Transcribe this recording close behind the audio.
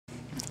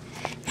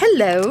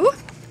Hello.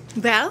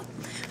 Well,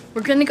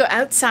 we're going to go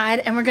outside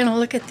and we're going to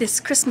look at this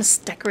Christmas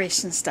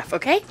decoration stuff,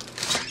 okay?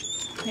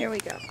 Here we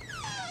go.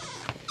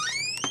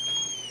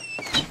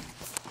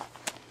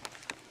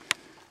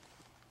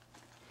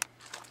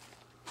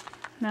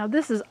 Now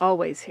this is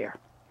always here,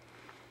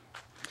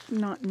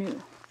 not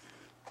new.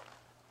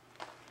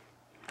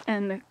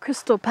 And the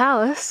Crystal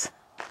Palace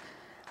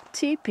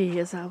teepee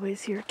is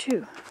always here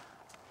too.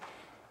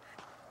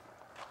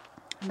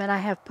 But I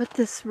have put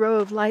this row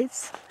of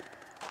lights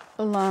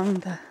along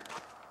the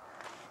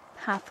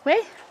pathway.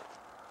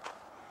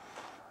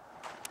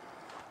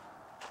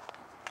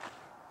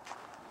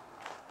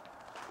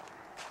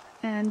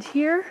 And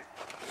here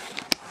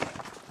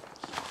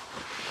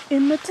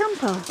in the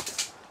temple.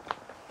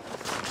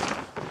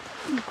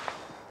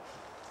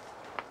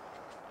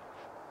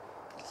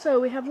 So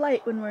we have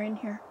light when we're in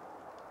here.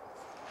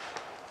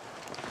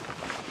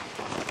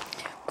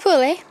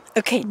 Cool, eh?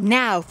 Okay,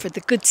 now for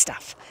the good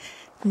stuff.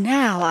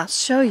 Now I'll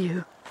show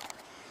you.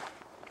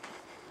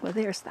 Well,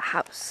 there's the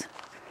house.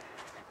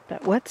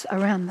 But what's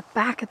around the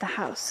back of the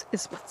house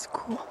is what's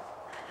cool.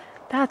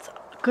 That's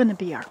going to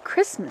be our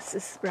Christmas,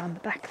 is around the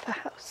back of the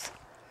house.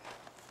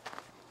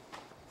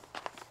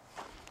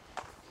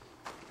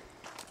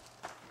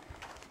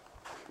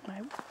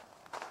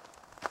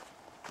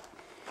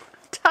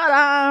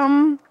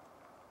 Ta-da!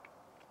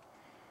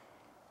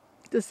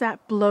 Does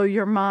that blow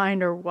your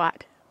mind or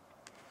what?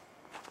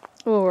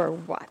 Or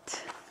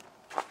what?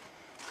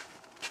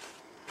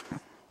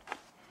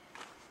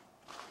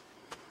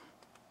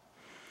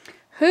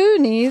 Who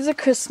needs a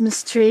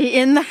Christmas tree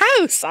in the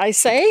house, I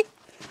say?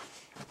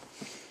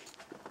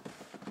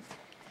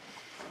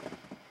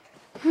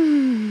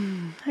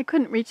 I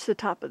couldn't reach the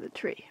top of the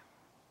tree.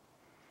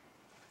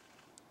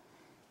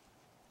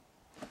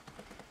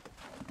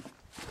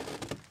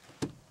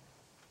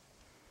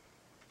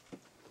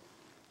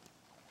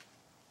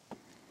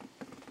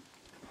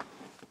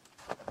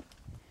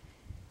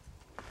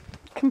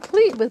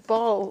 Complete with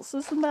balls.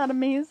 Isn't that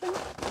amazing?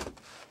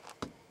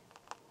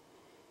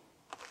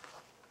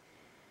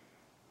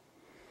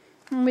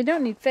 And we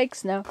don't need fake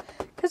snow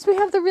because we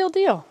have the real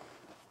deal.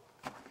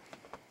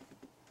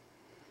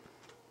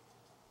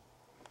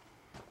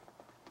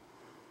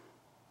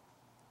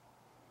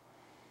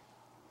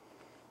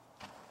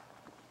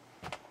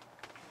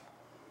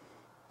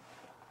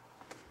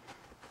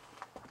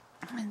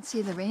 And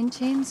see the rain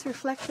chains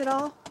reflect it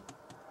all.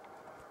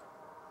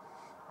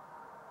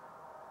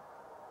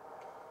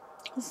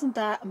 Isn't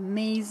that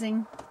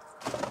amazing?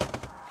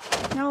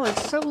 Y'all are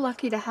so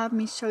lucky to have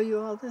me show you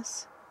all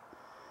this.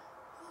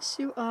 Yes,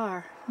 you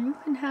are. You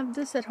can have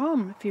this at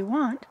home if you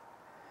want.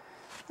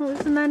 Well,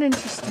 isn't that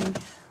interesting?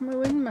 My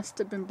wind must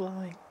have been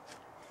blowing.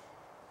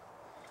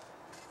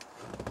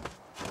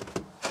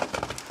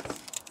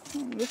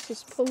 Oh, this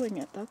is pulling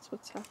it. That's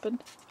what's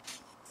happened.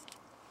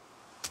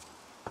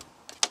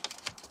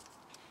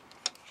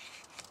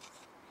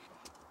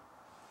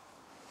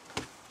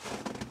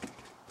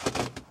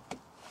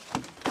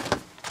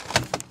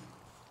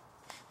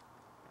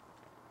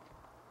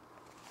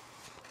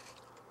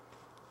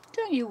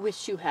 Don't you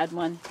wish you had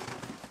one?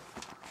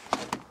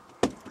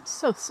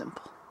 So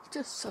simple.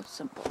 Just so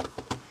simple.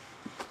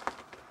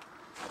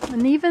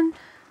 And even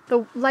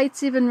the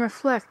lights even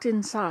reflect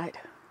inside.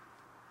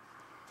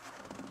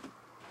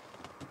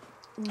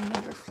 And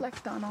they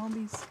reflect on all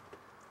these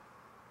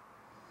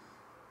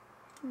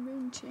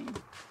rain chain.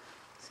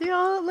 See,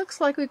 all it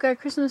looks like we've got a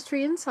Christmas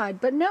tree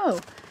inside, but no,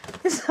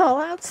 it's all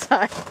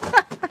outside.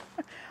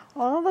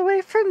 All the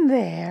way from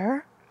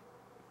there.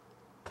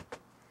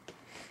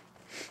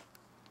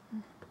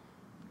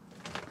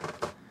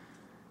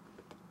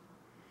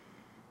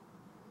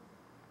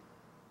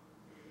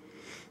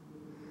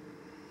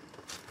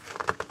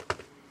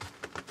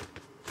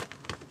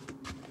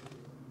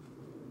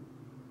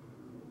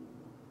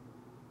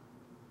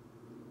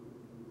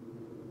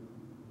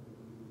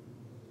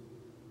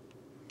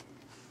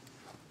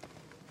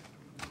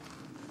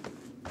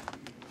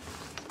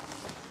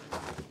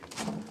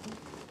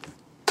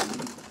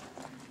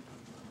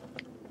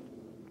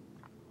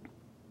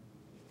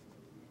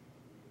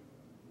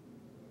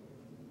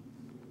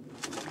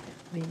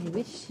 We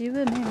wish you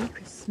a Merry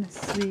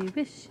Christmas, we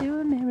wish you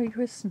a Merry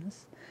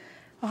Christmas.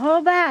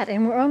 All that,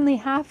 and we're only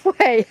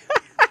halfway.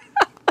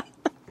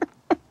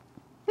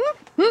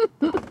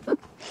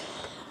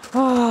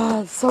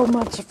 Ah, it's so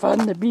much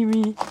fun to be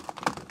me.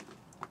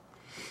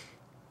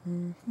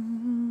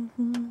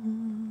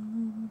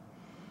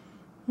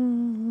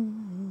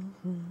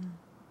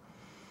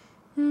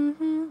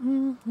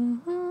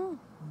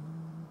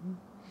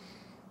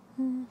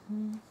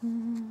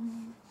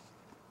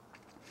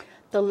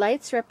 The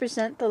lights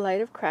represent the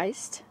light of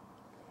Christ.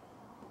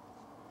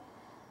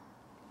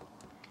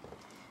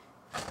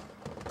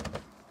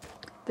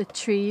 The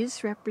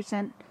trees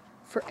represent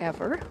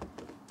forever.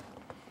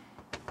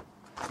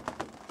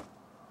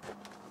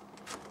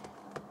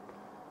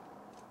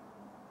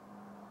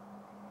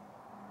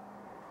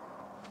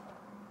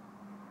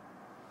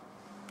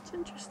 It's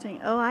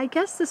interesting. Oh, I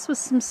guess this was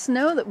some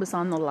snow that was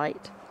on the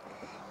light.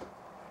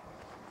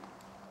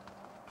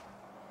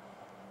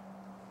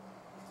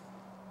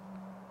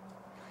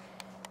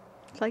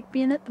 It's like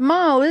being at the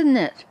mall, isn't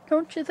it?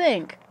 Don't you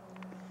think?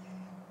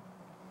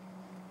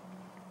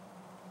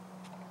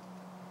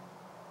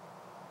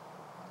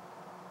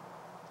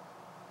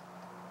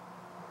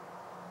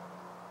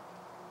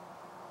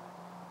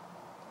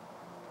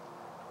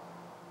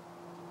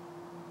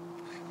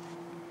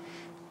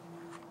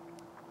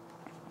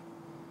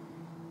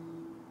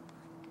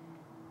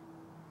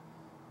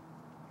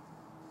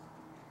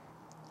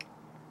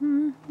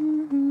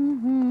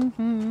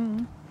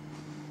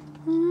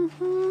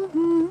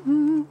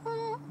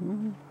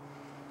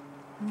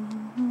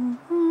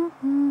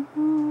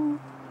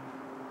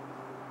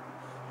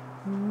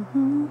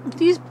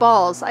 These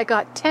balls, I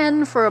got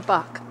 10 for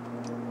 $1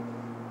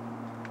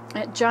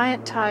 at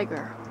Giant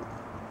Tiger.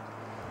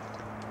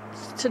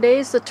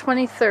 Today's the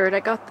 23rd. I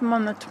got them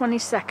on the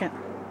 22nd.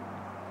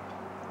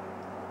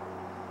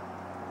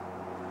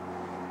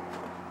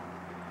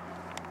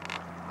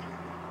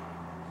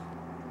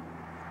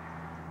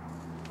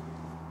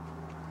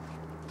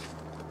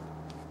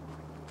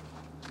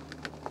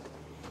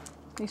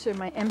 These are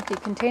my empty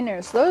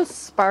containers. Those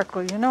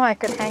sparkle. You know I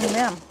could hang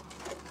them.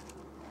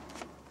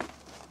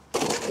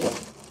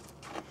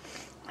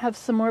 Have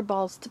some more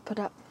balls to put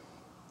up.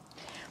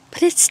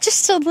 But it's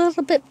just a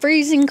little bit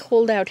freezing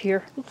cold out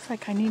here. Looks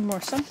like I need more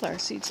sunflower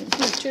seeds in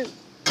here too.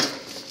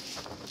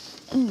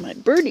 My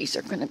birdies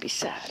are going to be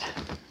sad.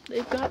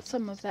 They've got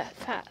some of that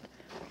fat.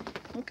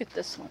 Look at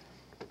this one.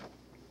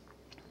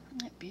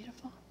 Isn't that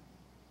beautiful?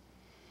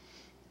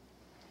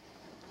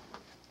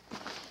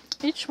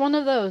 Each one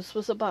of those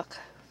was $1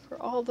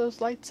 for all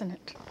those lights in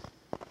it.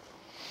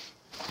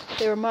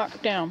 They were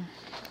marked down.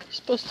 They're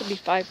supposed to be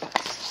 $5.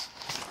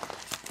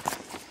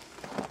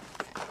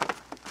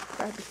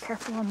 Gotta be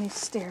careful on these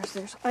stairs.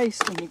 There's ice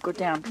when you go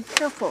down. Be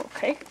careful,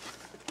 okay?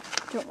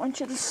 Don't want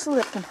you to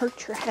slip and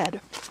hurt your head.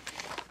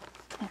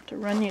 I'll have to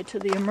run you to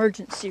the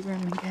emergency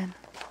room again.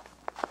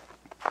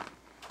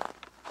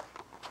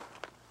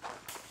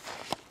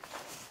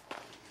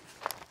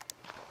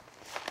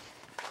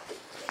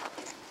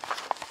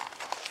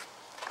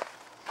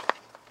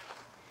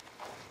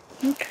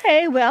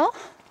 Okay, well,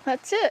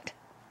 that's it.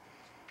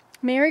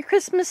 Merry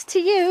Christmas to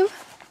you.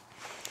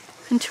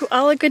 And to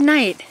all a good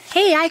night.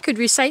 Hey, I could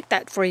recite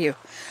that for you.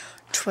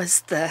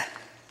 'Twas the...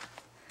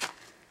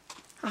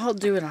 I'll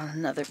do it on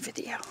another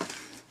video.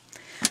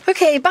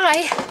 Okay,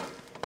 bye.